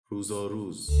روزا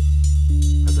روز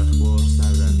از اخبار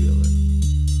سر در بیاورید.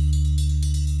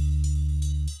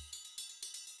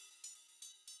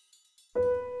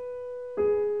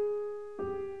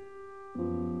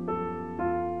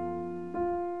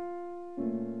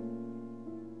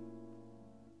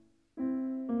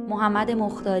 محمد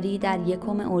مختاری در 1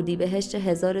 اردیبهشت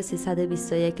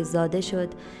 1321 زاده شد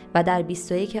و در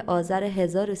 21 آذر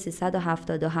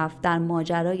 1377 در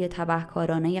ماجرای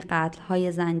تبهکارانه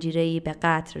قتل‌های زنجیره‌ای به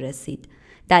قتل رسید.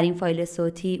 در این فایل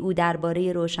صوتی او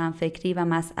درباره روشنفکری و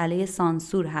مسئله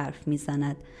سانسور حرف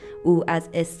می‌زند. او از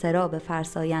اضطراب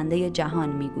فرساینده جهان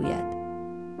می‌گوید.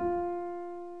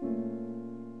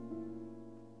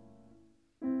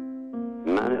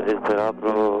 من اضطراب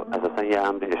رو اساساً یه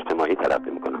امر اجتماعی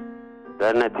تلقی میکنم.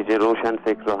 در نتیجه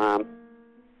روشنفکر رو هم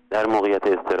در موقعیت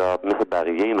اضطراب مثل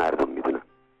بقیه مردم میدونم.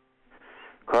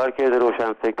 کارکرد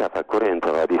روشنفکر تفکر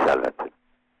انتقادی است. البته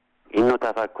این نوع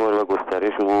تفکر و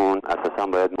گسترش اون اساساً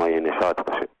باید مایه نشاط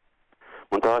باشه.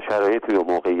 منتها شرایطی و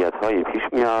موقعیت‌های پیش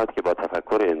میاد که با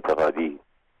تفکر انتقادی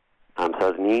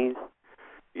همساز نیست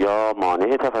یا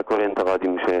مانع تفکر انتقادی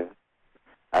میشه.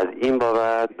 از این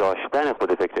بابت داشتن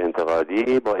خود فکر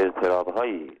انتقادی با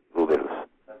اضطراب‌هایی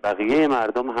روبروست. بقیه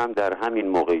مردم هم در همین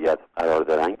موقعیت قرار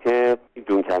دارن که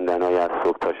جون کندن‌های از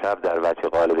صبح تا شب در وجه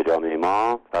قالب جامعه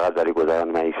ما فقط برای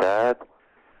گذران معیشت،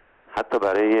 حتی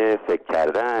برای فکر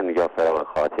کردن یا فراغ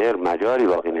خاطر مجالی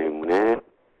باقی نمیمونه.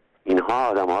 اینها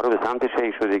آدم‌ها رو به سمت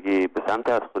شیء شدگی، به سمت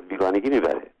از خود بیگانگی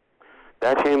میبره.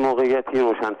 در چنین موقعیتی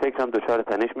روشنفکر هم دچار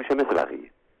تنش میشه مثل بقیه.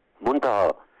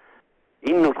 منتها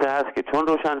این نکته هست که چون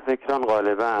روشنفکران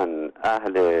غالباً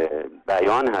اهل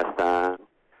بیان هستن،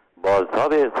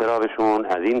 بازتاب اضطرابشون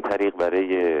از این طریق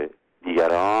برای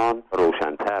دیگران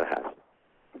روشن‌تر هست،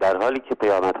 در حالی که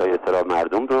پیامدهای اضطراب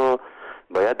مردم رو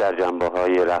باید در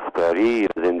جنبه‌های رفتاری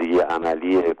زندگی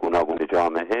عملی گوناگون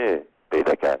جامعه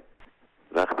پیدا کرد.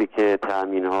 وقتی که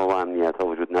تأمین‌ها و امنیت‌ها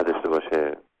وجود نداشته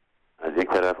باشه، از یک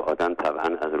طرف آدم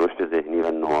طبعاً از رشد ذهنی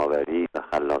و نوآوری و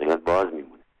خلاقیت باز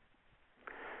میمونه.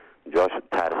 جاش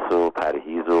ترس و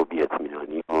پرهیز و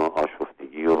بی‌اطمینانی و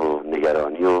آشفتگی و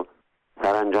نگرانی و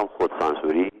سرانجام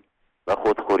خودسانسوری و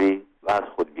خودخوری و از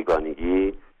خود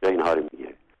بیگانگی یا اینها رو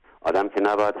میگیره. آدم که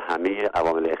نباید همه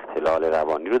عوامل اختلال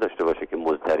روانی رو داشته باشه که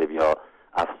مضطرب یا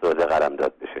افسرده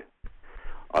قلمداد بشه.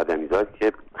 آدمیزاد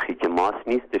که خیک ماس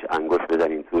نیستش انگشت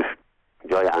بزنین توش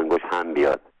جای انگشت هم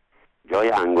بیاد.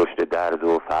 جای انگشت درد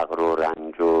و فقر و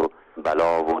رنج و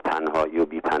بلا و تنهایی و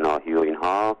بی‌پناهی و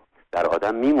اینها در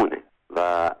آدم میمونه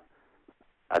و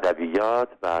ادبیات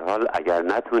به هر حال اگر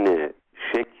نتونه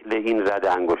شکل این رد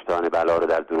انگشتان بلا رو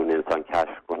در درون انسان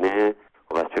کشف کنه،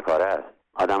 خب از چه کاره است؟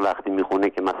 آدم وقتی میخونه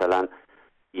که مثلا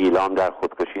ایلام در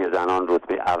خودکشی زنان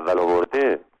رتبه اول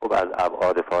آورده، خب از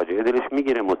ابعاد فاجعه دلش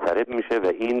میگیره، مضطرب میشه و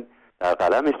این در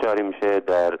قلمش جاری میشه،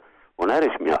 در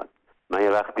هنرش میاد. من یه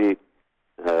وقتی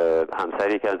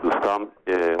همسر یکی از دوستام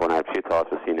هنرپیشه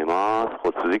تئاتر و سینما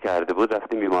خودسوزی کرده بود،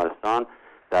 رفتیم بیمارستان،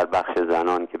 در بخش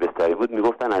زنان که بستری بود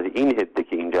میگفتن از این عده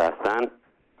که اینجا هستن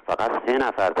فقط 3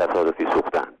 نفر تصادفی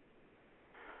سوختن.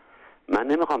 من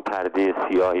نمیخوام پرده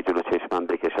سیاهی جلو چشمم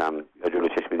بکشم یا جلو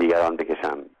چشم دیگران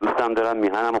بکشم. دوستم دارم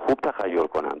میهنم خوب تخیل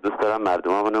کنم، دوست دارم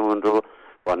مردممون رو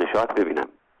با نشاط ببینم،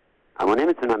 اما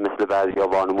نمیتونم مثل بعضیا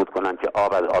وانمود کنم که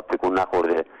آب از آب تکون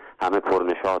نخورده، همه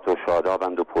پرنشاط و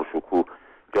شادابند و پرشکوه،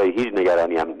 جای هیچ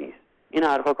نگرانی هم نیست. این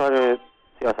حرفا کار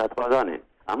سیاست‌بازانه.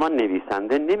 اما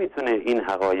نویسنده نمیتونه این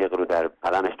حقایق رو در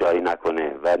قلمش جاری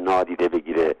نکنه و نادیده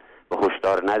بگیره و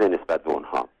هشدار نده نسبت به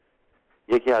اونها.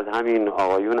 یکی از همین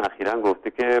آقایون اخیراً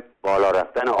گفته که بالا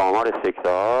رفتن آمار سکته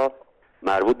ها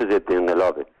مربوط به ضد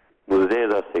انقلابه.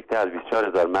 19,000 سکته از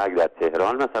 24,000 مرگ در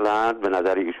تهران مثلا به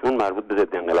نظر ایشون مربوط به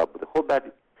ضد انقلاب بوده. خب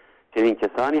بعد چنین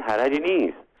کسانی حرجی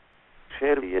نیست.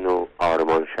 شعر یه نوع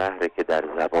آرمان شهره که در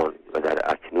زبان و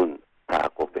در اکنون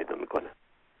تحقق پیدا میکنه،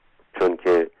 چون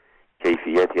که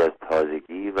کیفیتی از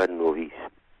تازگی و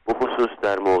نویست، بخصوص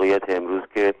در موقعیت امروز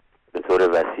که به طور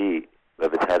وسیع و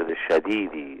به طرز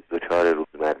شدیدی دچار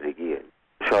روزمرگیه.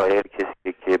 شاعر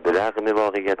کسی که به رغم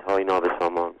واقعیت‌های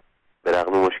نابسامان، به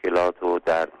رغم مشکلات و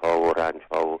دردها و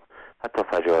رنجها و حتی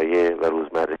فجایع و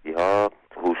روزمرگی‌ها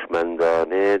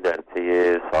هوشمندانه در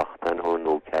طی ساختن و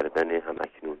نو کردن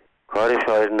همکنون. کار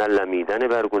شاعر نه لمیدن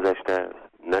بر گذشته است،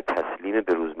 نه تسلیم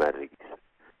به روزمرگی است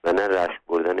و نه رشک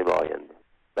بردن به آینده،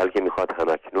 بلکه میخواد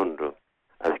همکنون رو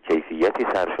از کیفیتی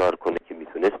سرشار کنه که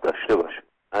میتونست داشته باشه.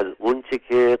 از اون چه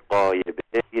که غایبه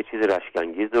یه چیز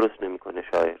رشک‌انگیز درست نمیکنه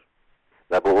شاعر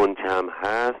و به اون چه هم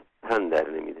هست تن در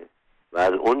نمیده و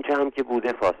از اون چه هم که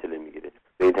بوده فاصله میگیره.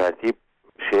 به این ترتیب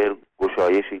شعر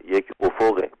گشایش یک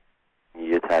افقه،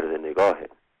 یه طرز نگاهه.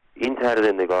 این طرز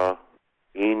نگاه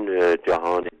این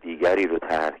جهان دیگری رو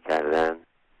طرح کردن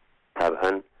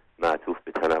طبعا معطوف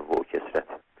به تنوع و کثرت.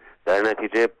 در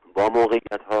نتیجه با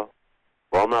موقعیت ها،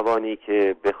 با مبانی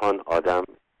که بخوان آدم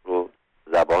رو،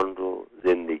 زبان رو،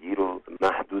 زندگی رو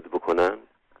محدود بکنن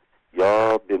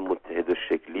یا به متحد و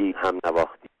شکلی هم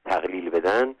نواختی تقلیل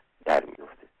بدن در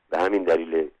میفته. به همین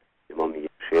دلیل ما میگیم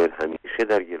شعر همیشه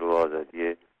در گرو آزادی